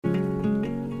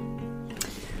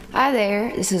Hi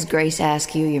there, this is Grace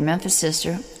Askew, your Memphis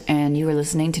sister, and you are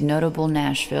listening to Notable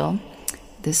Nashville.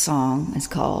 This song is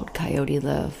called Coyote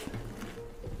Love.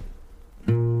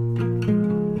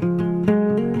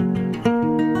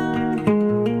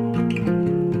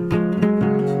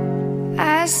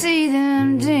 I see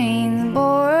them jeans,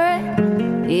 boy.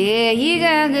 Yeah, you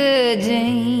got good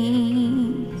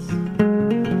jeans.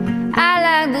 I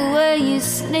like the way you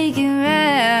sneaking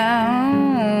around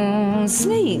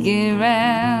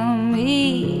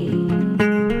me.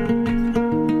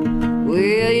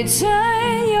 Well, you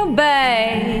turn your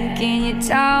back and you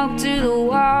talk to the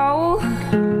wall.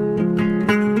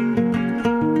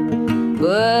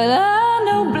 But I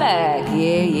know black,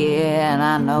 yeah, and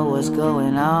I know what's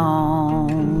going on.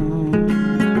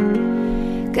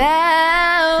 Coyote,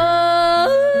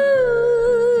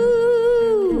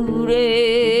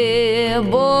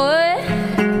 boy.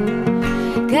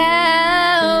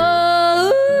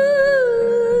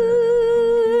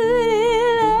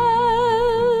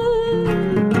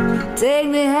 Take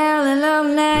me howling all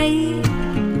night.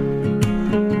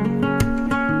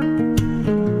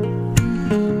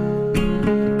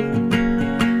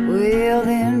 Well,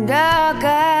 them dark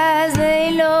eyes,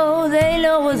 they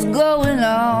know what's going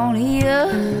on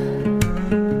here.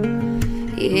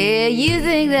 Yeah, you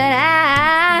think that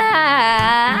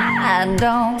I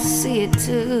don't see it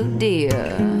too,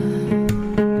 dear.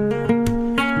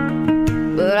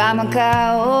 But I'm a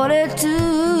coyote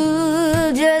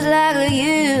too, just like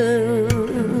you.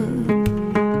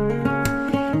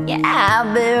 Yeah,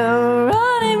 I've been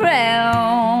running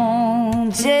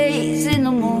round chasing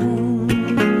the moon.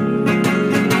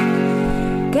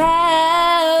 Coyote,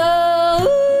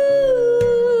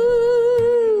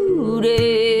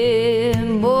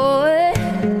 boy.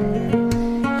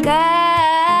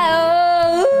 Coyote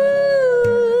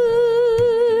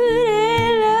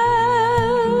love.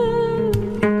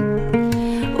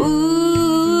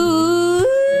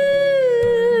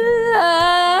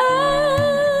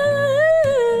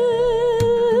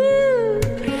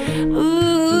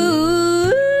 Ooh,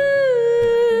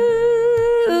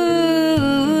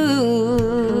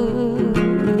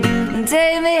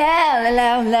 take me out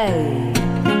loud, loud.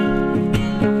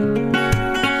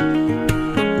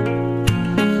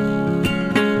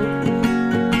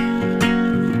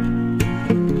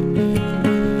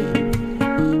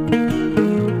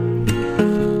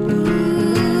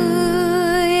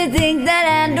 You think that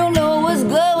I don't know what's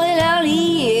going on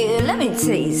here? Let me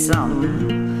tell you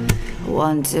something.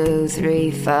 1, 2,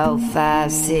 3, 4,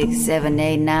 5, 6, 7,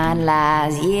 8, 9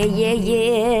 lives. Yeah,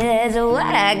 that's what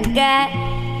I got.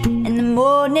 In the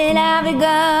morning I'll be gone,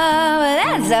 but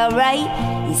that's alright.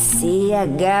 You see, I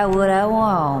got what I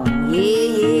want. Yeah.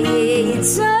 You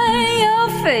turn your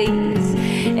face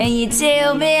and you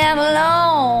tell me I'm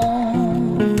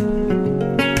alone.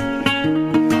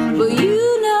 But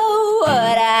you know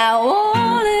what I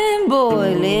want, and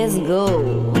boy, let's go.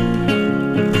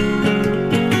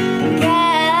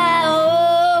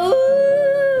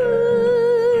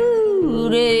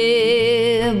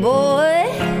 Coyote, boy.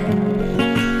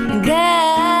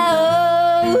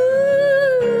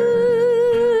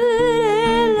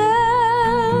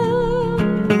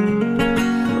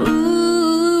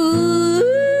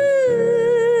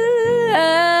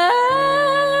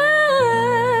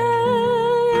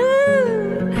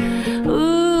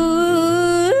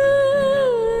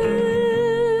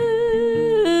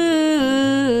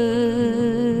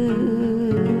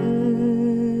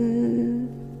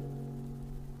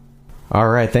 All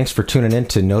right, thanks for tuning in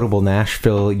to Notable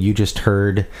Nashville. You just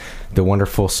heard the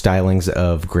wonderful stylings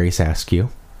of Grace Askew.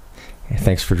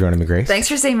 Thanks for joining me, Grace. Thanks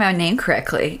for saying my name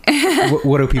correctly.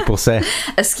 What do people say?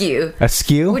 Askew.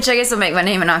 Askew? Which I guess will make my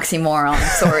name an oxymoron.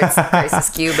 Sorry, it's Grace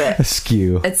Askew, but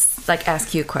Askew. it's like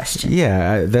ask you a question.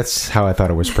 Yeah, that's how I thought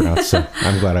it was pronounced, so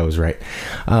I'm glad I was right.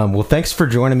 Well, thanks for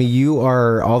joining me. You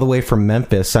are all the way from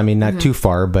Memphis. I mean, not too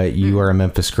far, but you are a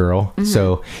Memphis girl.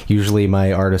 So usually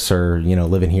my artists are,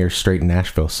 living here straight in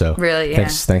Nashville. So really, yeah.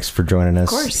 Thanks for joining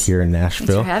us here in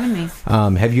Nashville. Thanks for having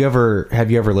me. Have you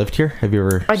ever lived here? Have you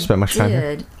ever spent much time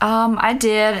here? I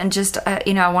did, and just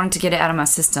I wanted to get it out of my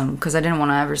system because I didn't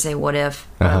want to ever say what if.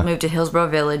 I moved to Hillsborough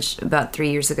Village about 3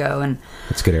 years ago, and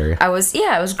it's a good area. it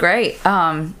was great.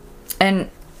 And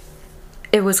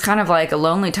it was kind of like a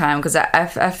lonely time because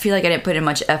I feel like I didn't put in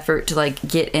much effort to like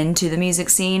get into the music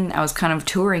scene. I was kind of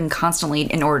touring constantly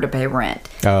in order to pay rent.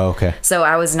 Oh, okay. So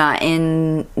I was not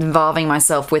involving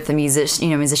myself with the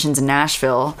musicians in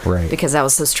Nashville, right? Because I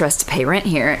was so stressed to pay rent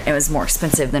here. It was more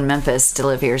expensive than Memphis to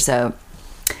live here, so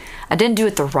I didn't do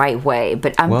it the right way.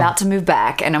 But I'm about to move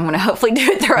back, and I'm going to hopefully do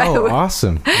it the right way. Oh,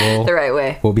 awesome! Well, the right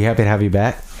way. We'll be happy to have you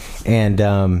back. And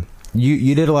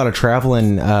You did a lot of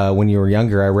traveling when you were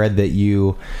younger. I read that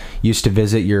you used to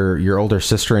visit your older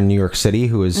sister in New York City,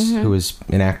 who was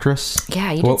an actress.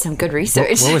 Yeah, you did some good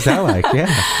research. What was that like? Yeah,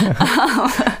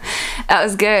 that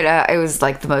was good. It was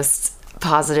like the most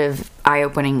positive,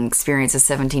 eye-opening experience a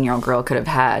 17-year-old girl could have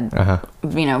had.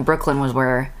 You know, Brooklyn was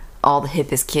where all the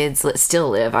hippest kids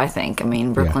still live, I think. I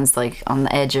mean, Brooklyn's like on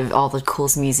the edge of all the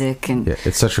coolest music, and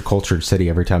it's such a cultured city.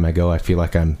 Every time I go, I feel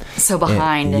like I'm so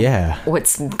behind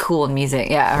what's cool in music,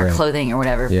 or clothing or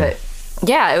whatever. But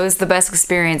yeah, it was the best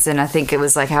experience, and I think it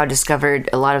was like how I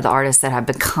discovered a lot of the artists that have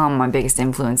become my biggest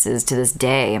influences to this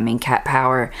day. I mean, Cat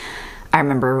Power, I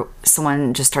remember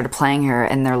someone just started playing her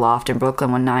in their loft in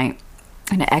Brooklyn one night,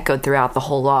 and it echoed throughout the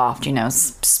whole loft, you know,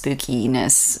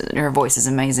 spookiness. Her voice is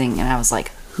amazing, and I was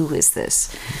like, who is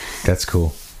this? That's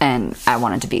cool. And I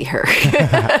wanted to be her.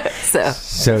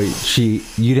 So you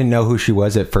didn't know who she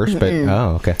was at first, but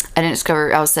okay. I didn't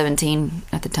discover. I was 17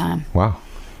 at the time. Wow.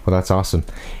 Well, that's awesome.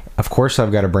 Of course,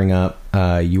 I've got to bring up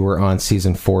you were on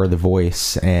season 4 of The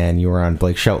Voice, and you were on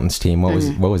Blake Shelton's team. What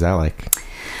was that like?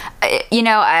 You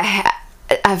know,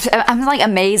 I'm like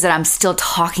amazed that I'm still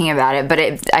talking about it, but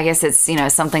I guess it's, you know,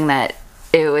 something that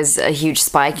it was a huge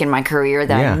spike in my career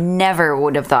that I never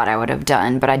would have thought I would have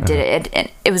done, but I did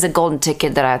it. It was a golden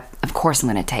ticket that of course I'm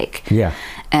going to take. Yeah.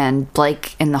 And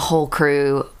Blake and the whole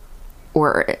crew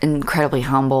were incredibly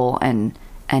humble and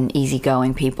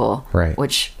easygoing people, right?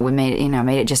 Which made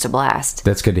it just a blast.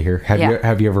 That's good to hear.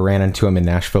 Have you ever ran into him in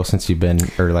Nashville since you've been,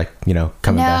 or like, you know,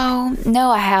 coming back? No,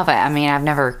 I haven't. I mean, I've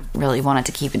never really wanted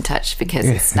to keep in touch because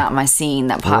it's not my scene.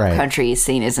 That pop country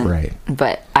scene isn't. Right.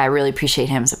 But I really appreciate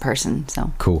him as a person.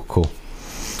 So cool.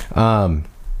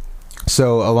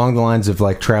 So along the lines of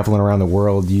like traveling around the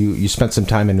world, you spent some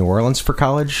time in New Orleans for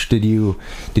college. Did you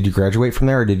graduate from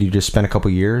there, or did you just spend a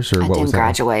couple years, or what was that?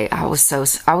 I didn't graduate.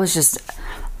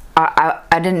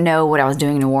 I didn't know what I was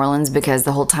doing in New Orleans because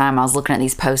the whole time I was looking at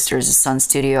these posters of Sun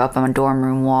Studio up on my dorm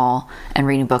room wall and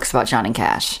reading books about Johnny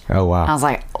Cash. Oh, wow. I was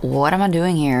like, what am I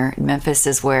doing here? Memphis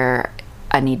is where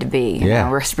I need to be. You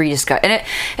know, and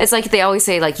it's like they always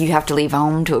say, like, you have to leave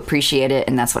home to appreciate it,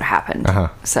 and that's what happened.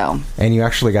 So. And you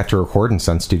actually got to record in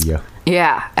Sun Studio.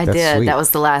 Yeah, I did. Sweet. That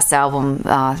was the last album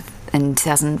in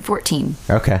 2014.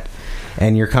 Okay.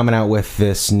 And you're coming out with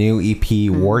this new EP,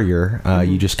 Warrior.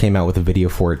 You just came out with a video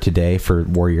for it today for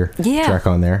Warrior. Track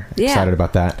on there. Excited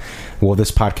about that. Well, this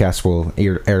podcast will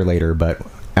air later, but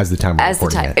as the time we're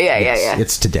recording it.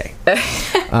 It's today.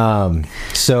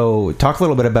 So talk a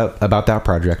little bit about that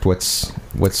project. What's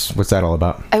that all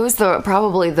about? It was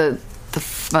probably the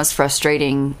most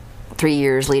frustrating 3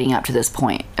 years leading up to this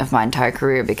point of my entire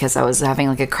career because I was having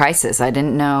like a crisis. I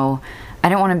didn't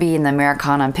want to be in the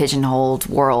Americana pigeonholed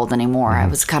world anymore. I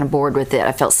was kind of bored with it.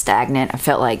 I felt stagnant. I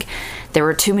felt like there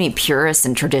were too many purists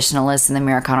and traditionalists in the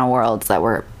Americana world that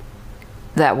were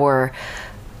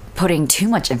putting too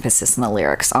much emphasis on the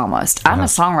lyrics almost. I'm a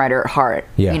songwriter at heart,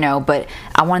 you know, but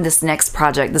I wanted this next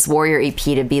project, this Warrior EP,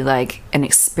 to be like an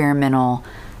experimental,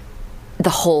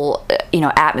 the whole, you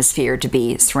know, atmosphere to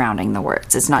be surrounding the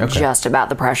words. It's not just about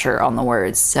the pressure on the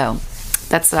words. So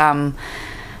that's,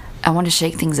 I want to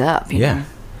shake things up. You know?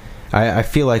 I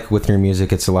feel like with your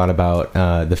music, it's a lot about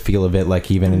the feel of it. Like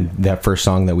even in that first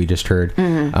song that we just heard,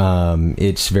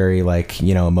 it's very like,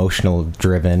 you know, emotional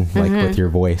driven, like with your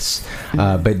voice.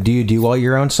 But do you do all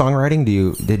your own songwriting?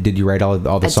 Did you write all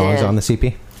the songs on the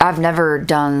CP? I've never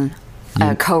done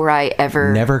a co-write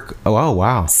ever. Never. Oh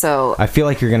wow. So I feel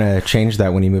like you're gonna change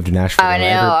that when you move to Nashville. I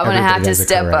know. I'm gonna have to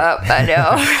step up. I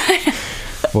know.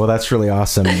 Well, that's really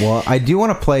awesome. Well, I do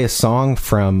want to play a song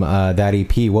from that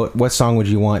EP. What song would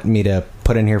you want me to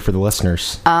put in here for the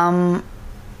listeners? I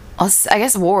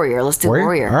guess Warrior. Let's do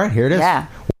Warrior. All right, here it is. Yeah.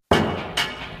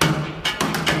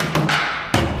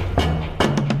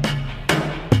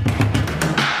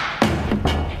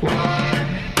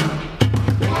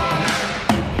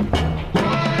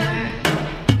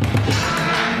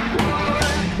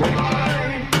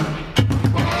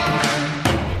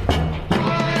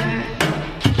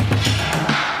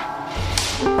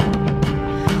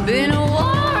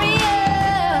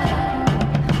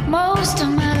 Most of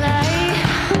my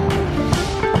life,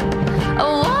 a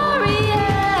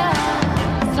warrior.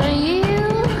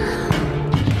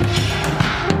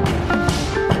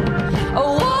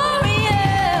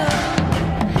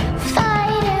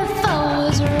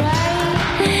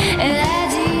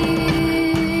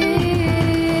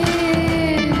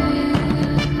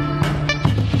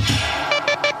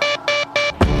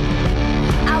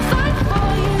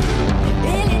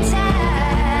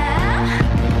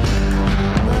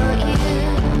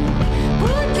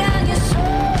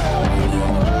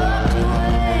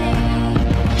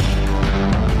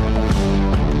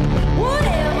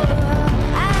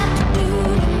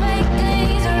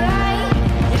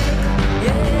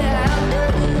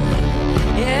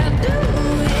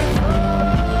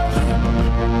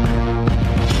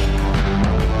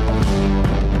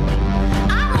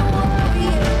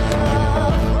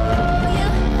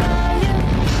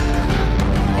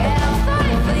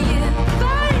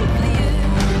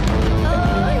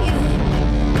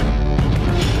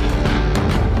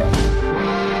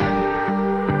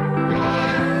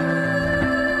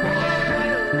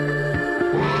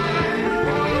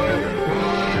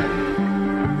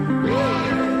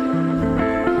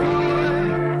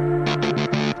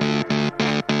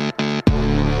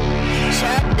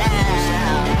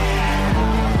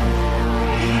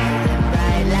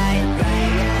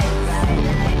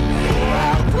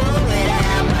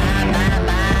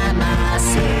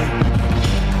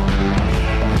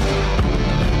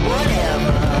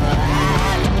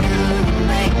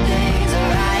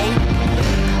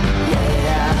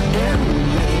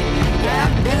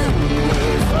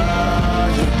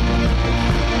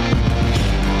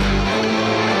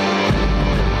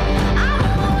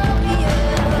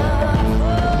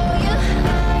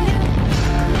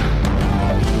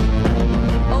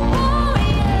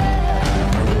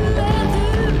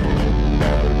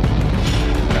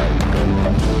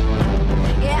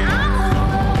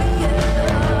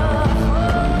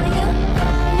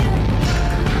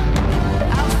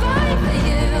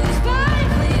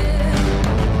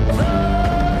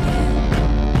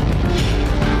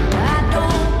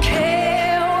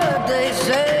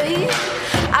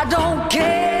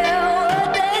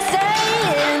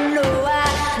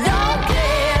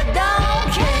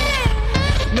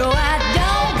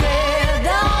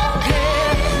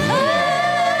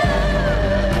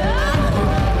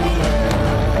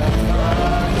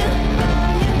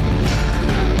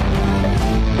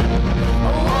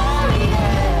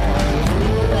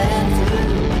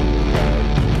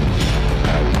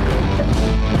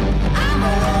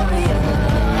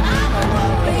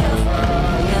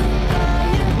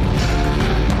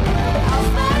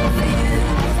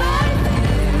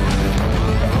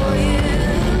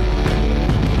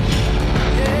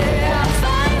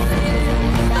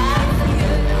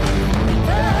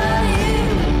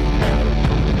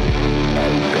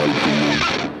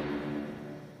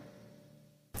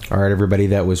 All right, everybody,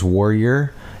 that was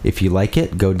Warrior. If you like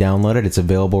it, go download it. It's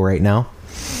available right now.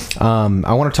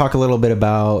 I want to talk a little bit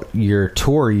about your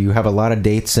tour. You have a lot of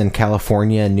dates in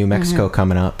California and New Mexico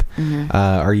coming up.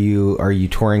 Are you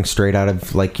touring straight out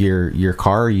of like your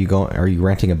car? Are you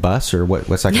renting a bus, or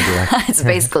what's that going to be like? It's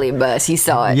basically a bus. You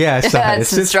saw it. Yeah, I saw it.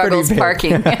 It's struggles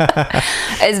parking.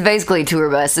 It's basically a tour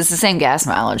bus. It's the same gas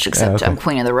mileage, except I'm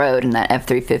queen of the road in that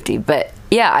F-350. But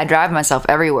yeah, I drive myself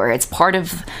everywhere. It's part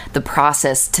of the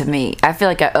process to me. I feel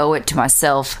like I owe it to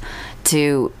myself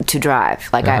to drive.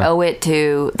 Like I owe it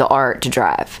to the art to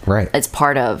drive. Right. It's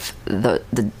part of the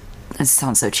it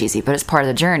sounds so cheesy, but it's part of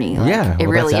the journey. Like, yeah, it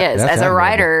really is. As a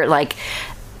writer, like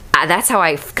that's how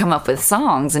I come up with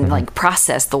songs and like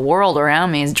process the world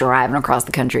around me is driving across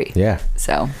the country. Yeah.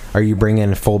 So, are you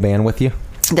bringing a full band with you?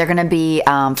 They're going to be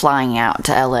flying out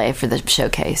to LA for the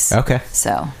showcase. Okay.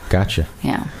 So, gotcha.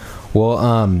 Yeah.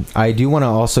 Well, I do want to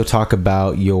also talk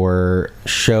about your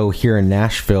show here in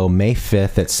Nashville, May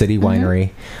 5th at City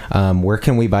Winery. Where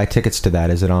can we buy tickets to that?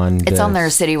 Is it on? It's on their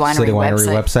City Winery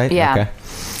website. Yeah. Okay.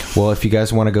 Well, if you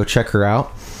guys want to go check her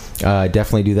out,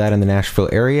 definitely do that in the Nashville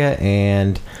area.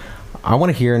 And I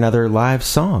want to hear another live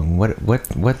song.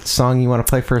 What song you want to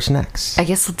play for us next? I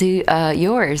guess we'll do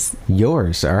yours.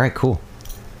 Yours. All right. Cool.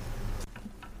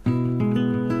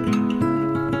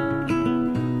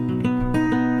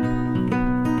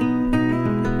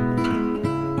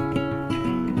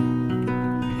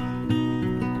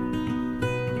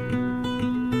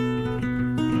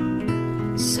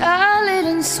 Solid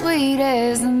and sweet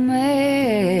as the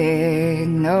magnolia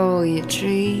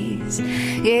trees,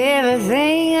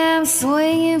 everything I'm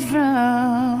swinging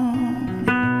from.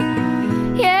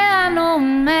 Yeah, I know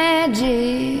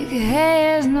magic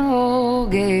has no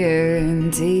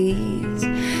guarantees,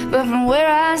 but from where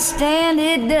I stand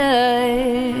it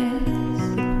does.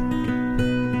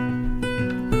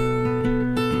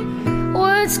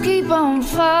 Words keep on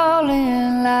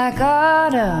falling like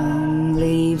autumn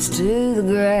leaves to the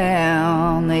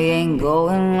ground. They ain't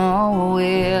going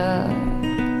nowhere.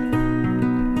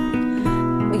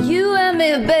 You and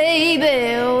me,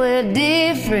 baby, we're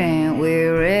different.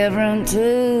 We're reverent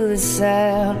to the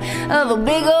sound of a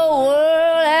big old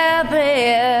world out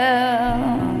there.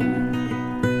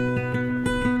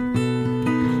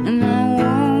 And I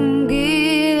won't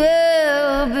give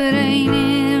up. It ain't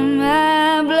in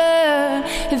my blood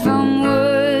if I'm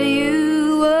where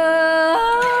you are.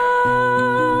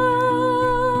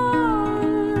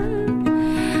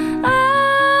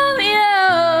 I'm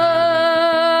yours.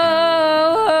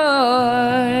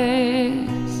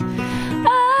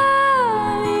 I'm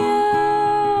yours.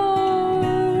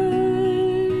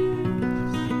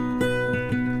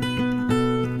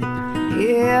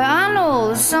 Yeah, I know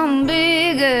there's something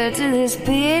bigger to this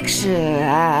picture.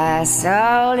 I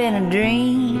saw it in a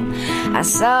dream. I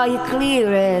saw you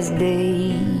clear as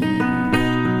day.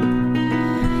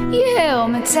 You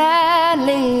held me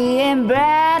tightly and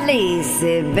brightly,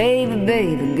 said, baby,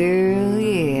 baby girl,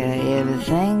 yeah,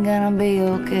 everything gonna be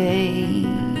okay.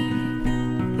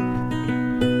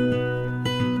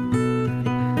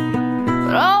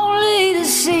 But only the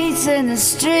sheets and the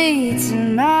streets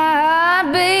and my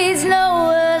heart beats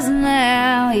know us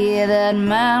now. Yeah, that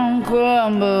mountain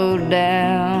crumbled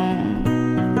down.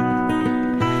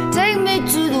 Take me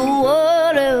to the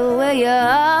water where you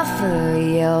offer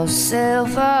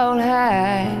yourself all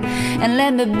high, and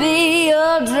let me be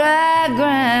your dry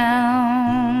ground.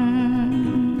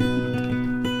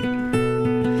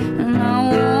 And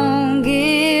I won't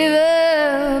give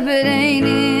up. It ain't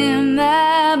in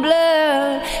my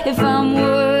blood if I'm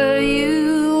where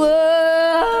you are.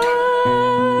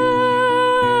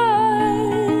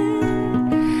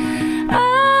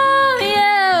 I'm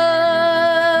yours.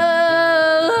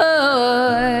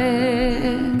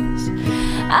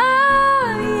 I'm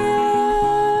yours. I'm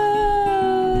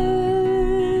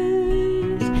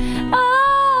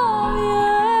yours. I'm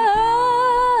yours.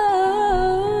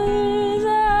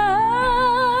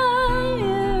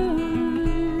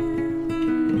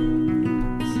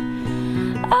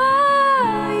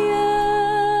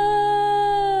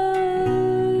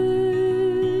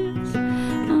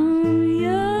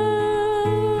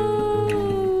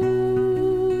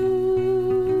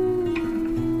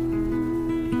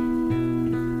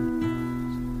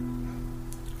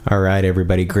 I'm All right,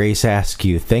 everybody. Grace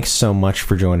Askew, thanks so much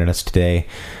for joining us today.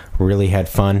 Really had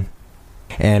fun.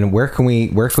 And where can we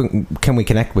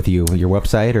connect with you? Your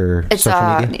website or It's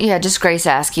social media? yeah, just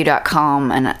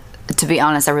graceaskew.com, and to be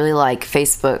honest, I really like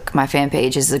Facebook. My fan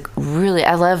page is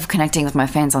I love connecting with my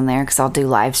fans on there because I'll do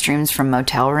live streams from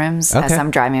motel rooms as I'm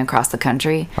driving across the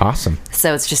country. Awesome.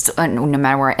 So it's just, no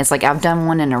matter where, it's like I've done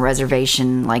one in a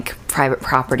reservation, like private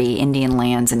property, Indian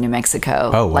lands in New Mexico.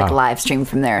 Oh, wow. Like live stream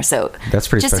from there. So that's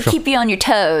pretty just special. to keep you on your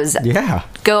toes. Yeah.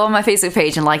 Go on my Facebook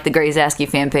page and like the Grace Askew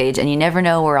fan page, and you never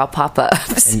know where I'll pop up.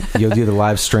 And you'll do the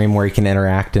live stream where you can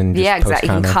interact and just exactly.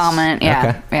 You can comment. Yeah.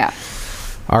 Okay. Yeah.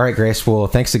 All right, Grace. Well,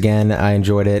 thanks again. I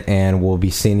enjoyed it, and we'll be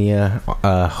seeing you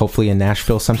hopefully in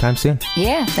Nashville sometime soon.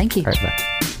 Yeah, thank you. All right, bye.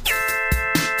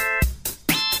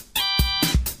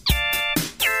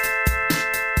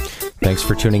 Thanks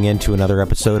for tuning in to another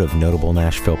episode of Notable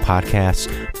Nashville Podcasts,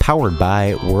 powered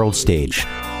by World Stage.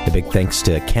 A big thanks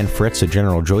to Ken Fritz of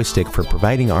General Joystick for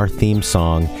providing our theme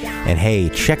song. And hey,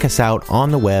 check us out on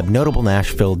the web,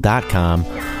 notablenashville.com,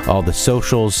 all the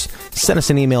socials. Send us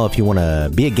an email if you want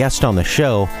to be a guest on the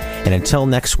show. And until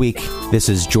next week, this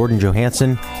is Jordan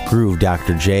Johansson, Groove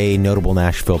Dr. J, Notable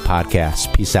Nashville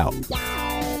Podcast. Peace out.